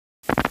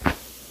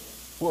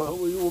what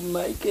we will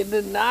make in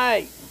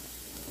tonight.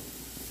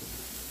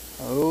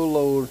 Oh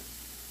Lord.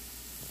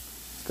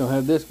 It's gonna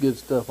have this good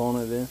stuff on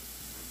it then.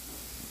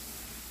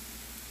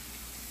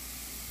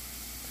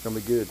 It's gonna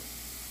be good.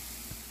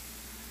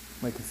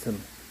 Making some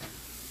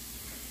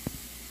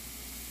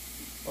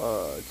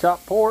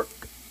chopped pork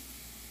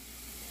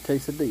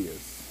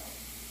quesadillas.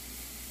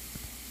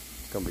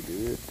 It's gonna be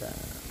good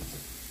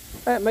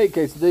times. I haven't made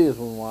quesadillas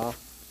in a while.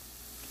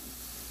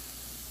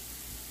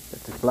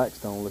 Got this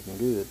Blackstone looking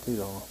good too,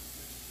 though.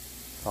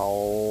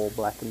 All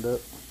blackened up.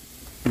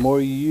 The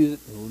more you use it,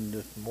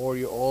 the more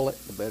you oil it,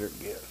 the better it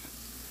gets.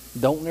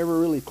 Don't never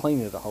really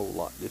clean it a whole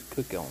lot. Just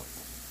cook on it.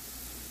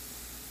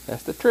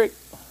 That's the trick.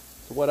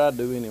 That's what I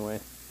do anyway.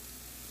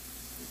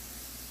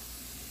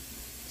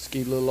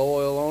 Skeet a little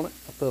oil on it.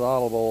 I put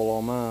olive oil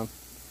on mine.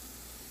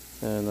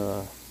 And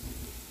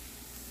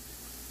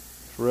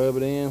just rub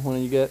it in when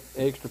you got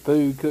extra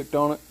food cooked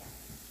on it.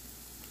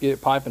 Get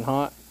it piping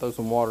hot. Throw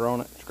some water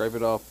on it. Scrape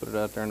it off. Put it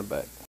out there in the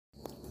back.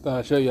 Thought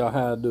I'd show y'all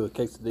how to do a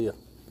quesadilla.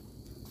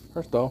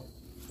 First off,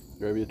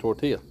 grab your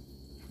tortilla.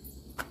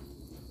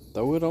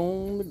 Throw it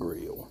on the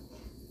grill.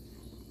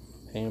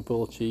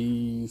 Handful of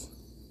cheese.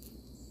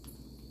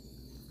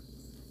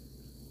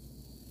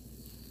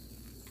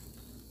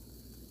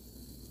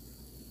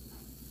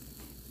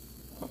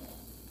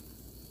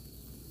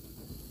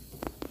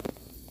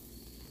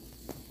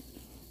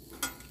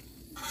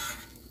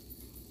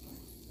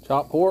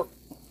 Chopped pork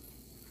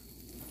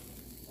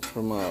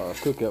from a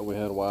cookout we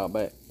had a while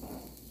back.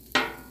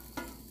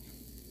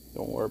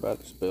 Don't worry about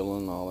the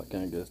spilling and all that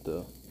kind of good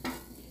stuff.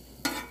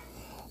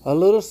 A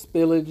little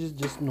spillage is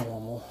just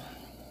normal.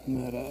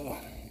 But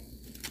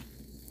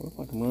looks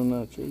like I'm running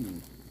out of cheese.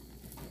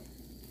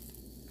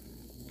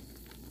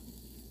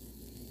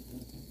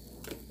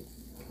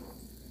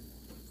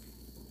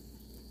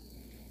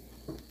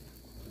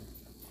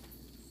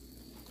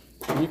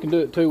 You can do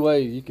it two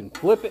ways. You can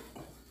flip it.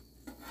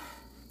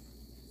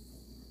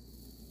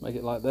 Make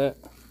it like that.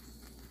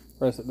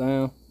 Press it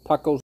down.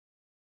 Taco